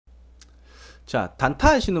자,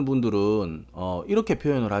 단타 하시는 분들은 이렇게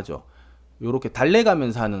표현을 하죠. 요렇게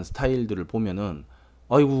달래가면서 하는 스타일들을 보면은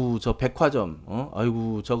아이고 저 백화점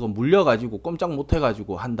아이고 저거 물려가지고 꼼짝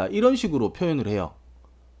못해가지고 한다 이런 식으로 표현을 해요.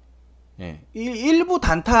 예. 일부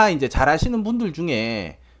단타 이제 잘 하시는 분들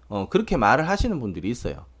중에 그렇게 말을 하시는 분들이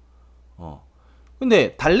있어요.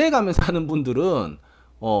 근데 달래가면서 하는 분들은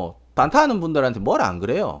단타 하는 분들한테 뭘 안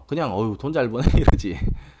그래요. 그냥 어휴 돈 잘 버네 이러지.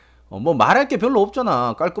 뭐 말할 게 별로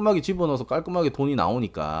없잖아. 깔끔하게 집어넣어서 깔끔하게 돈이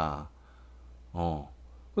나오니까.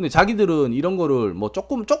 근데 자기들은 이런 거를 뭐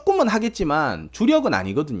조금은 하겠지만 주력은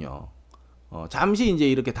아니거든요. 잠시 이제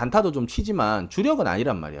이렇게 단타도 좀 치지만 주력은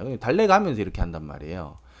아니란 말이야. 달래가면서 이렇게 한단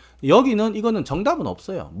말이에요. 여기는 이거는 정답은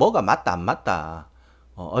없어요. 뭐가 맞다 안 맞다.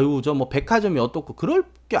 아유 저 뭐 백화점이 어떻고 그럴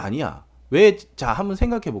게 아니야. 왜? 자 한번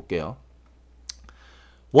생각해 볼게요.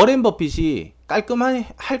 워렌 버핏이 깔끔하게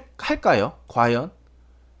할까요? 과연?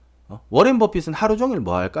 워렌 버핏은 하루 종일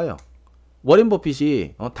뭐 할까요? 워렌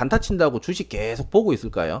버핏이 단타 친다고 주식 계속 보고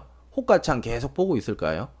있을까요? 호가창 계속 보고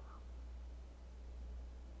있을까요?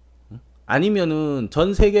 아니면은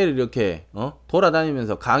전 세계를 이렇게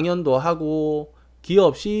돌아다니면서 강연도 하고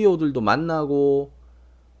기업 CEO들도 만나고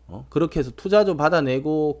그렇게 해서 투자도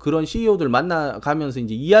받아내고 그런 CEO들 만나가면서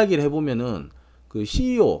이제 이야기를 해보면은 그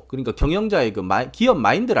CEO 그러니까 경영자의 그 기업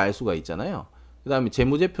마인드를 알 수가 있잖아요. 그 다음에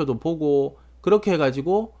재무제표도 보고 그렇게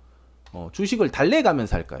해가지고 주식을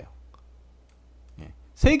달래가면서 할까요? 예.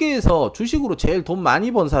 세계에서 주식으로 제일 돈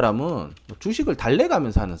많이 번 사람은 주식을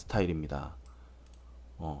달래가면서 하는 스타일입니다.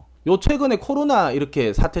 요 최근에 코로나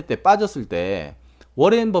이렇게 사태 때 빠졌을 때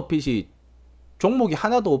워렌 버핏이 종목이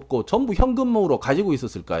하나도 없고 전부 현금으로 가지고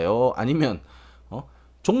있었을까요? 아니면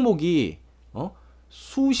종목이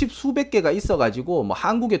수백 개가 있어가지고 뭐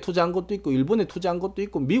한국에 투자한 것도 있고 일본에 투자한 것도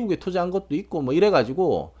있고 미국에 투자한 것도 있고 뭐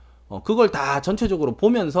이래가지고 그걸 다 전체적으로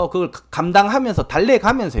보면서 그걸 감당하면서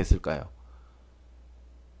달래가면서 했을까요?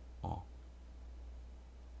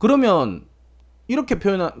 그러면 이렇게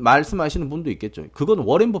말씀하시는 분도 있겠죠. 그건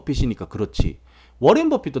워렌 버핏이니까 그렇지. 워렌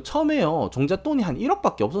버핏도 처음에요. 종잣돈이 한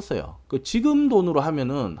 1억밖에 없었어요. 그 지금 돈으로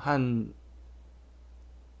하면은 한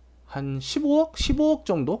 15억? 15억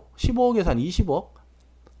정도? 15억에서 한 20억?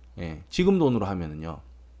 예, 지금 돈으로 하면은요.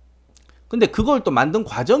 근데 그걸 또 만든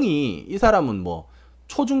과정이 이 사람은 뭐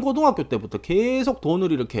초중고등학교 때부터 계속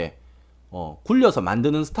돈을 이렇게 굴려서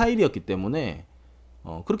만드는 스타일이었기 때문에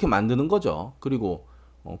그렇게 만드는 거죠. 그리고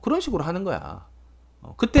그런 식으로 하는 거야.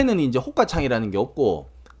 그때는 이제 호가창이라는 게 없고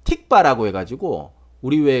틱바라고 해가지고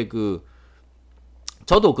우리 왜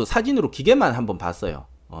저도 그 사진으로 기계만 한번 봤어요.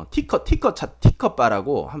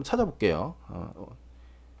 티커바라고 한번 찾아볼게요.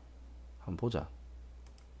 한번 보자.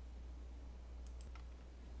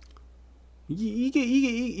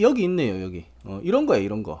 이게 여기 있네요. 여기 이런 거예요.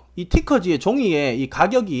 이런 거. 이 티커지의 종이에 이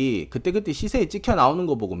가격이 그때 시세에 찍혀 나오는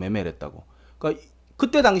거 보고 매매를 했다고. 그러니까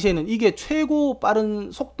그때 당시에는 이게 최고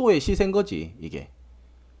빠른 속도의 시세인 거지. 이게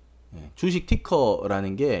주식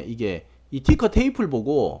티커라는 게 이게 이 티커 테이프를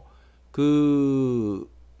보고 그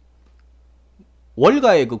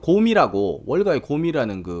월가의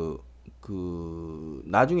곰이라는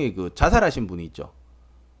나중에 그 자살하신 분이 있죠.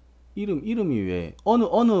 이름이 왜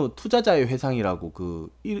어느 투자자의 회상이라고 그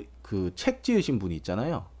책 지으신 분이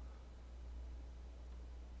있잖아요.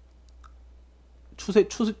 추세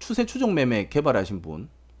추종 매매 개발하신 분.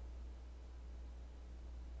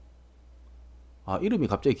 이름이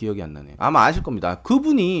갑자기 기억이 안 나네. 아마 아실 겁니다.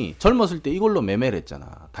 그분이 젊었을 때 이걸로 매매를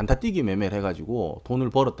했잖아. 단타 뛰기 매매를 해가지고 돈을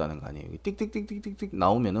벌었다는 거 아니에요. 띡띡띡띡띡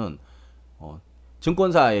나오면은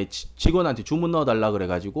증권사의 직원한테 주문 넣어달라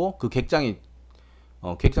그래가지고 그 객장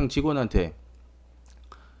직원한테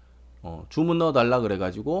주문 넣어달라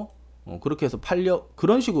그래가지고 그렇게 해서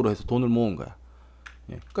그런 식으로 해서 돈을 모은 거야.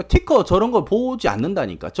 예. 그러니까 티커 저런 거 보지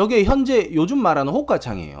않는다니까. 저게 현재 요즘 말하는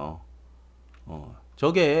호가창이에요.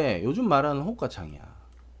 저게 요즘 말하는 호가창이야.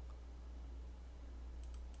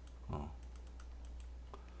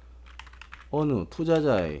 어느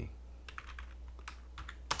투자자의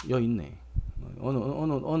여기 있네.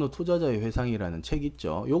 어느 투자자의 회상이라는 책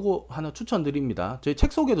있죠. 요거 하나 추천드립니다. 저희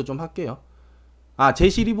책 소개도 좀 할게요.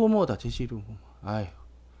 제시 리버모어다. 제시 리버모어. 아유.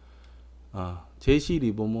 제시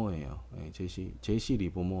리버모어예요. 예, 제시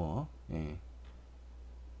리버모어. 예.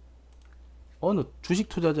 어느 주식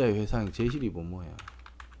투자자의 회상이 제시 리버모어야.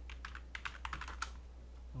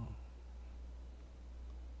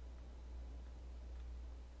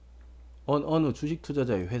 어느 주식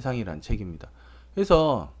투자자의 회상이란 책입니다.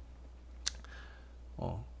 그래서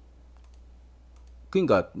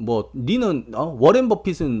그러니까 뭐 니는 워렌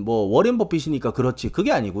버핏은 뭐 워렌 버핏이니까 그렇지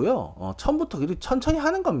그게 아니고요. 처음부터 천천히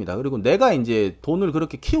하는 겁니다. 그리고 내가 이제 돈을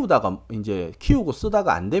그렇게 키우다가 이제 키우고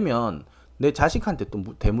쓰다가 안 되면 내 자식한테 또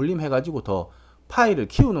대물림 해가지고 더 파이를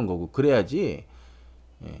키우는 거고 그래야지.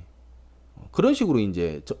 예. 그런 식으로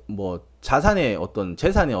이제 뭐 자산의 어떤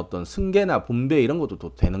재산의 어떤 승계나 분배 이런 것도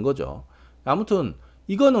또 되는 거죠. 아무튼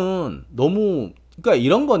이거는 너무, 그러니까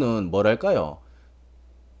이런 거는 뭐랄까요,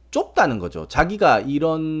 좁다는 거죠. 자기가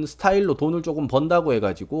이런 스타일로 돈을 조금 번다고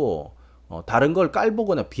해가지고 다른 걸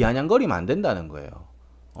깔보거나 비아냥거리면 안 된다는 거예요.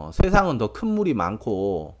 세상은 더 큰 물이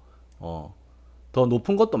많고 더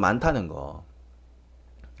높은 것도 많다는 거.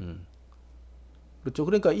 그렇죠.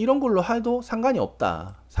 그러니까 이런 걸로 해도 상관이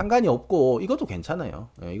없다. 상관이 없고 이것도 괜찮아요.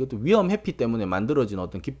 예, 이것도 위험 회피 때문에 만들어진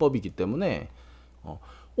어떤 기법이기 때문에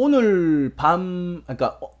오늘 밤,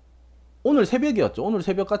 그러니까 오늘 새벽이었죠. 오늘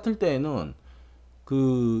새벽 같을 때에는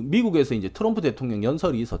그 미국에서 이제 트럼프 대통령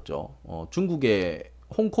연설이 있었죠. 중국의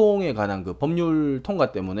홍콩에 관한 그 법률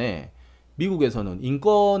통과 때문에 미국에서는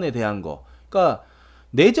인권에 대한 거, 그러니까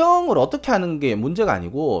내정을 어떻게 하는 게 문제가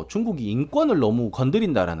아니고 중국이 인권을 너무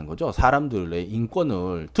건드린다라는 거죠. 사람들의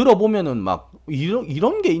인권을 들어보면은 막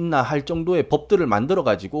이런 게 있나 할 정도의 법들을 만들어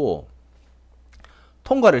가지고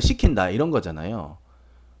통과를 시킨다 이런 거잖아요.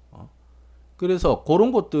 그래서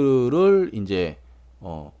그런 것들을 이제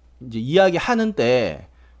이야기하는 때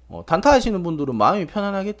단타하시는 분들은 마음이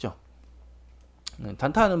편안하겠죠.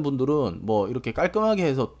 단타하는 분들은 뭐 이렇게 깔끔하게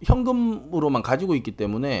해서 현금으로만 가지고 있기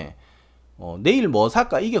때문에 내일 뭐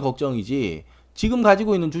살까 이게 걱정이지, 지금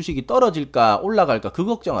가지고 있는 주식이 떨어질까 올라갈까 그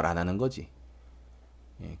걱정을 안 하는 거지.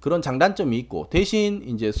 예, 그런 장단점이 있고, 대신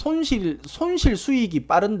이제 손실 수익이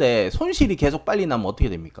빠른데 손실이 계속 빨리 나면 어떻게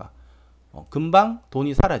됩니까? 금방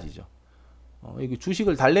돈이 사라지죠. 이게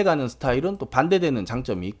주식을 달래가는 스타일은 또 반대되는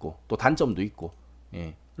장점이 있고 또 단점도 있고.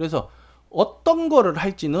 예, 그래서 어떤 거를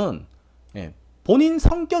할지는 예, 본인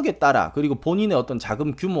성격에 따라, 그리고 본인의 어떤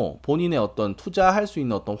자금 규모, 본인의 어떤 투자할 수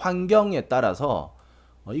있는 어떤 환경에 따라서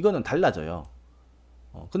이거는 달라져요.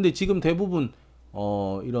 근데 지금 대부분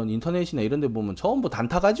이런 인터넷이나 이런 데 보면 전부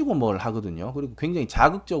단타 가지고 뭘 하거든요. 그리고 굉장히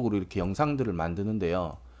자극적으로 이렇게 영상들을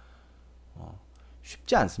만드는데요.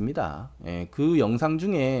 쉽지 않습니다. 예, 그 영상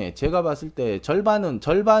중에 제가 봤을 때 절반은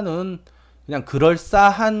그냥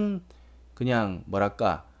그럴싸한, 그냥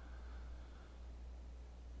뭐랄까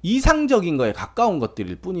이상적인 거에 가까운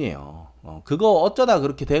것들일 뿐이에요. 그거 어쩌다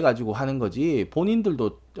그렇게 돼가지고 하는 거지,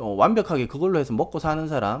 본인들도 완벽하게 그걸로 해서 먹고 사는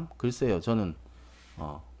사람, 글쎄요, 저는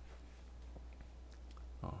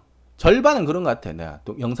절반은 그런 것 같아. 내가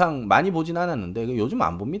또 영상 많이 보진 않았는데 요즘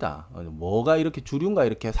안 봅니다. 뭐가 이렇게 주류인가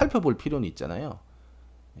이렇게 살펴볼 필요는 있잖아요.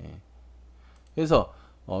 예. 그래서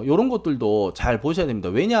요런 것들도 잘 보셔야 됩니다.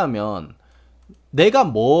 왜냐하면 내가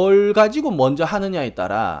뭘 가지고 먼저 하느냐에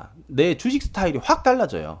따라 내 주식 스타일이 확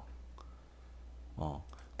달라져요.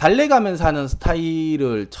 달래가면서 하는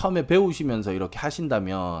스타일을 처음에 배우시면서 이렇게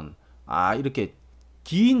하신다면, 이렇게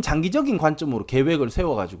긴 장기적인 관점으로 계획을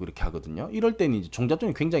세워가지고 이렇게 하거든요. 이럴 때는 이제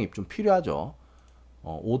종잣돈이 굉장히 좀 필요하죠.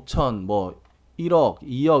 5천, 뭐 1억,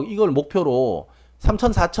 2억 이걸 목표로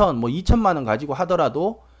 3천, 4천, 뭐 2천만 원 가지고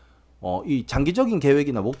하더라도 이 장기적인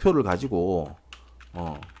계획이나 목표를 가지고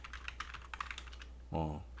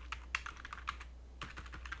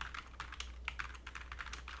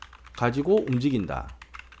가지고 움직인다.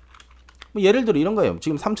 뭐 예를 들어 이런 거예요.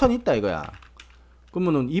 지금 3천 있다 이거야.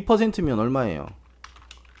 그러면은 2%면 얼마예요?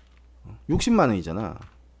 60만 원이잖아.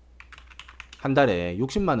 한 달에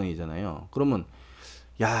 60만 원이잖아요. 그러면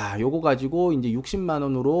야, 요거 가지고 이제 60만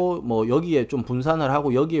원으로 뭐 여기에 좀 분산을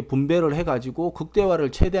하고 여기에 분배를 해가지고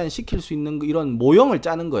극대화를 최대한 시킬 수 있는 이런 모형을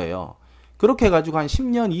짜는 거예요. 그렇게 해가지고 한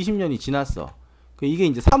 10년, 20년이 지났어. 이게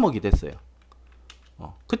이제 3억이 됐어요.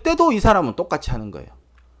 그때도 이 사람은 똑같이 하는 거예요.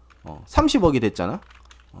 30억이 됐잖아.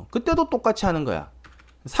 그때도 똑같이 하는 거야.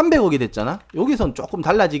 300억이 됐잖아. 여기선 조금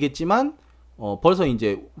달라지겠지만 벌써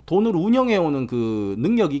이제 돈을 운영해오는 그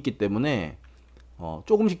능력이 있기 때문에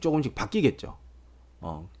조금씩 바뀌겠죠.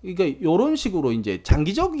 그러니까 요런 식으로 이제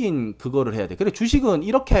장기적인 그거를 해야 돼. 그래, 주식은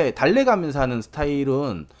이렇게 달래가면서 하는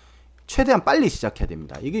스타일은 최대한 빨리 시작해야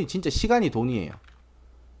됩니다. 이게 진짜 시간이 돈이에요.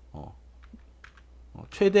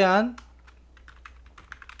 최대한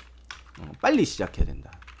빨리 시작해야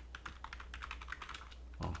된다.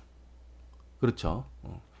 그렇죠.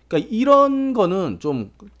 그러니까 이런 거는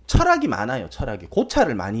좀 철학이 많아요. 철학이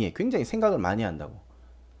고찰을 많이 해. 굉장히 생각을 많이 한다고.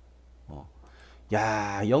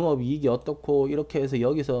 야, 영업이익이 어떻고 이렇게 해서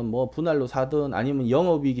여기서 뭐 분할로 사든, 아니면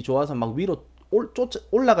영업이익이 좋아서 막 위로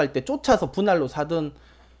올라갈 때 쫓아서 분할로 사든,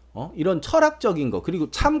 이런 철학적인 거,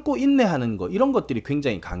 그리고 참고 인내하는 거, 이런 것들이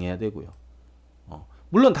굉장히 강해야 되고요.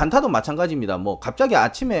 물론 단타도 마찬가지입니다. 뭐 갑자기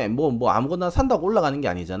아침에 뭐 아무거나 산다고 올라가는 게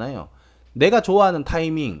아니잖아요. 내가 좋아하는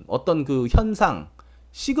타이밍, 어떤 그 현상,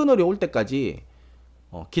 시그널이 올 때까지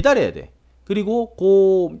기다려야 돼. 그리고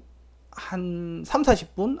한 3,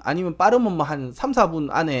 40분 아니면 빠르면 뭐 한 3, 4분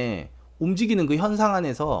안에 움직이는 그 현상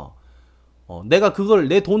안에서 내가 그걸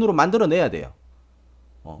내 돈으로 만들어내야 돼요.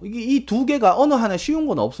 이게 이 두 개가 어느 하나 쉬운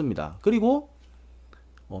건 없습니다. 그리고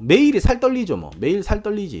매일이 살떨리죠. 뭐 매일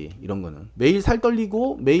살떨리지. 이런 거는 매일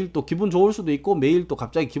살떨리고 매일 또 기분 좋을 수도 있고 매일 또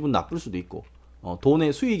갑자기 기분 나쁠 수도 있고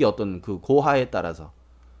돈의 수익의 어떤 그 고하에 따라서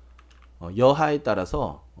여하에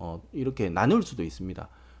따라서 이렇게 나눌 수도 있습니다.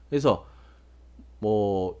 그래서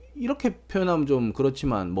뭐 이렇게 표현하면 좀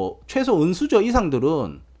그렇지만 뭐 최소 은수저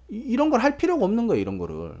이상들은 이런 걸 할 필요가 없는 거예요. 이런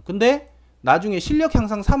거를. 근데 나중에 실력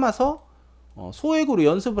향상 삼아서 소액으로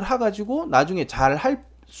연습을 해가지고 나중에 잘 할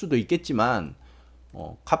수도 있겠지만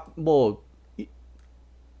뭐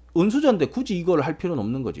은수저인데 굳이 이걸 할 필요는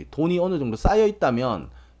없는 거지. 돈이 어느 정도 쌓여 있다면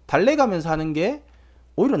달래가면서 하는 게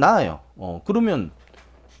오히려 나아요. 그러면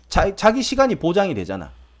자기 시간이 보장이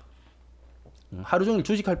되잖아. 하루 종일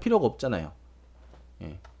주식할 필요가 없잖아요.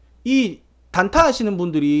 예. 이 단타 하시는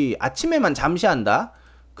분들이 아침에만 잠시 한다?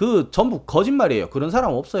 그 전부 거짓말이에요. 그런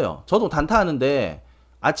사람 없어요. 저도 단타 하는데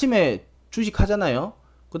아침에 주식 하잖아요.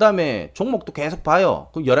 그 다음에 종목도 계속 봐요.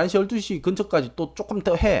 그럼 11시, 12시 근처까지 또 조금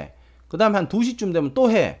더 해. 그 다음에 한 2시쯤 되면 또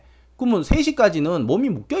해. 그러면 3시까지는 몸이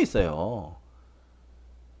묶여 있어요.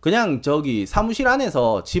 그냥 저기 사무실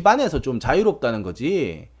안에서, 집 안에서 좀 자유롭다는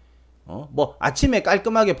거지. 뭐 아침에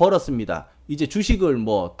깔끔하게 벌었습니다. 이제 주식을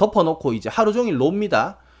뭐 덮어놓고 이제 하루 종일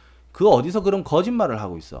놉니다. 그 어디서 그런 거짓말을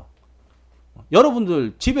하고 있어.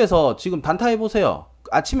 여러분들 집에서 지금 단타 해보세요.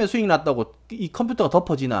 아침에 수익 났다고 이 컴퓨터가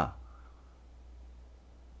덮어지나?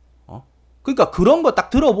 그러니까 그런 거 딱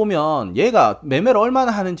들어보면 얘가 매매를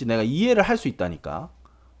얼마나 하는지 내가 이해를 할 수 있다니까.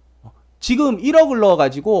 지금 1억을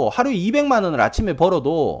넣어가지고 하루에 200만 원을 아침에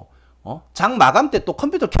벌어도 장 마감 때 또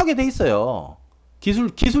컴퓨터 켜게 돼 있어요.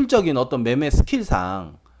 기술적인 어떤 매매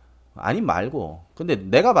스킬상. 아니 말고. 근데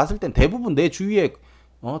내가 봤을 땐 대부분 내 주위에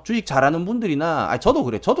주식 잘하는 분들이나 저도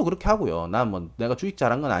그래. 저도 그렇게 하고요. 난 뭐 내가 주식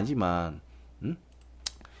잘한 건 아니지만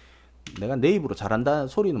내가 내 입으로 잘한다는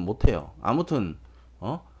소리는 못해요. 아무튼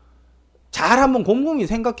잘 한번 곰곰이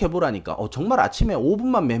생각해 보라니까. 정말 아침에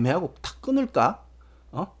 5분만 매매하고 탁 끊을까?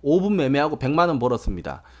 5분 매매하고 100만 원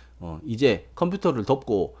벌었습니다. 이제 컴퓨터를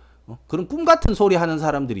덮고 그런 꿈 같은 소리 하는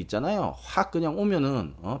사람들이 있잖아요. 확 그냥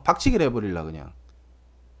오면은 박치기를 해버릴라 그냥.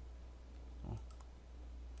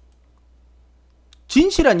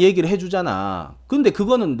 진실한 얘기를 해주잖아. 근데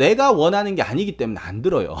그거는 내가 원하는 게 아니기 때문에 안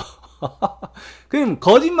들어요. 그럼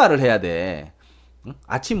거짓말을 해야 돼.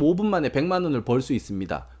 아침 5분 만에 100만 원을 벌 수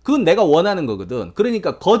있습니다. 그건 내가 원하는 거거든.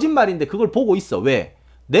 그러니까 거짓말인데 그걸 보고 있어. 왜?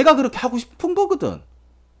 내가 그렇게 하고 싶은 거거든.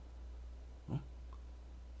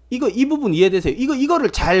 이 부분 이해되세요?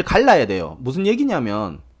 이거를 잘 갈라야 돼요. 무슨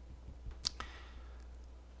얘기냐면,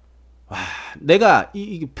 내가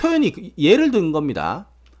이 표현이 예를 든 겁니다.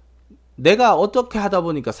 내가 어떻게 하다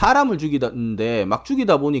보니까 사람을 죽이는데 막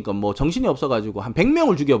죽이다 보니까 뭐 정신이 없어가지고 한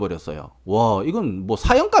 100명을 죽여버렸어요. 와, 이건 뭐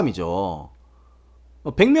사형감이죠.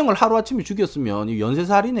 100명을 하루아침에 죽였으면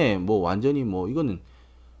연쇄살인에 뭐 완전히 뭐 이거는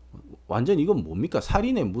완전히 이건 뭡니까?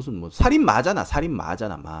 살인에 무슨 뭐 살인마잖아.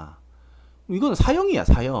 마. 이건 사형이야,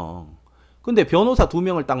 사형. 근데 변호사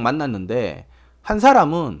 2명을 딱 만났는데 한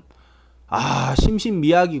사람은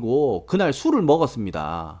심신미약이고 그날 술을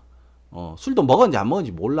먹었습니다. 술도 먹었는지 안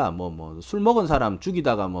먹었는지 몰라. 술 먹은 사람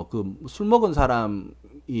죽이다가 술 먹은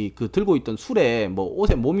사람이 들고 있던 술에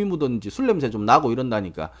옷에 몸이 묻었는지 술 냄새 좀 나고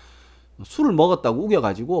이런다니까. 술을 먹었다고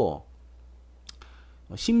우겨가지고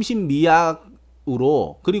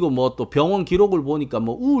심신미약으로, 그리고 또 병원 기록을 보니까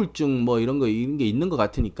우울증 이런 게 있는 것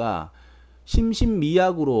같으니까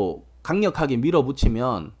심신미약으로 강력하게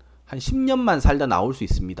밀어붙이면 한 10년만 살다 나올 수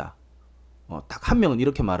있습니다. 딱 한 명은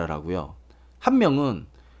이렇게 말을 하고요. 한 명은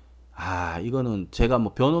이거는 제가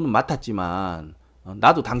변호는 맡았지만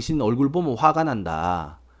나도 당신 얼굴 보면 화가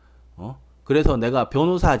난다. 그래서 내가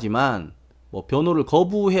변호사지만 변호를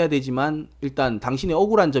거부해야 되지만 일단 당신의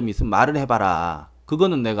억울한 점이 있으면 말을 해봐라.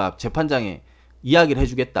 그거는 내가 재판장에 이야기를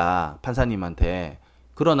해주겠다. 판사님한테.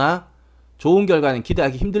 그러나 좋은 결과는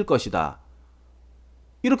기대하기 힘들 것이다.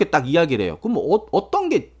 이렇게 딱 이야기를 해요. 그럼 어떤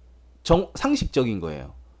게 상식적인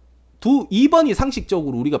거예요? 2번이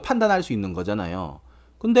상식적으로 우리가 판단할 수 있는 거잖아요.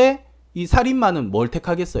 근데 이 살인마는 뭘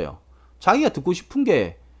택하겠어요? 자기가 듣고 싶은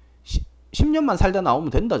게 10년만 살다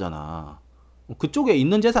나오면 된다잖아. 그쪽에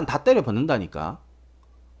있는 재산 다 때려 받는다니까.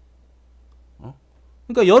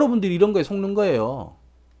 그러니까 여러분들이 이런 거에 속는 거예요.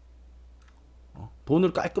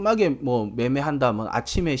 돈을 깔끔하게 매매한다면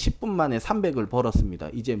아침에 10분 만에 300을 벌었습니다.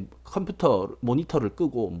 이제 컴퓨터 모니터를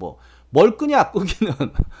끄고 뭘 끄냐 끄기는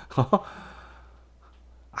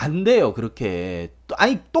안 돼요. 그렇게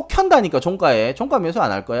또 켠다니까. 종가에. 종가 매수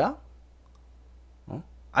안 할 거야?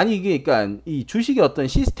 아니 이게 그러니까 이 주식의 어떤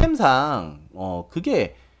시스템상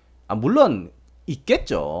그게 물론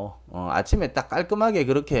있겠죠. 아침에 딱 깔끔하게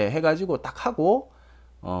그렇게 해가지고 딱 하고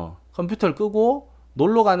컴퓨터를 끄고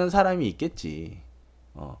놀러 가는 사람이 있겠지.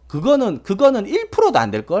 그거는 1%도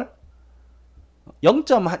안 될 걸?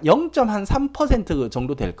 0.3%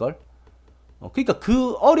 정도 될 걸? 그러니까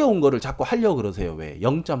그 어려운 거를 자꾸 하려고 그러세요. 왜?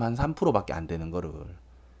 0.3%밖에 안 되는 거를.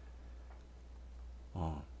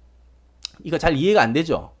 이거 잘 이해가 안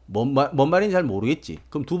되죠? 뭔 말인지 잘 모르겠지?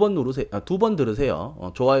 그럼 두 번 누르세요. 두 번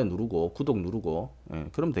들으세요. 좋아요 누르고, 구독 누르고. 예,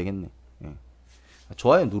 그럼 되겠네. 예.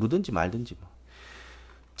 좋아요 누르든지 말든지 뭐.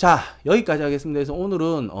 자, 여기까지 하겠습니다. 그래서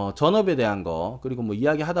오늘은, 전업에 대한 거, 그리고 뭐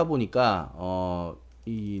이야기 하다 보니까,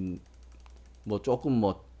 조금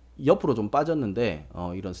옆으로 좀 빠졌는데,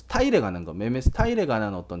 이런 스타일에 관한 거, 매매 스타일에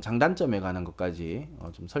관한 어떤 장단점에 관한 것까지,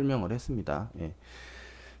 좀 설명을 했습니다. 예.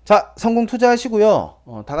 자, 성공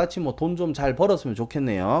투자하시고요. 다 같이 뭐 돈 좀 잘 벌었으면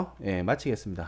좋겠네요. 예, 마치겠습니다.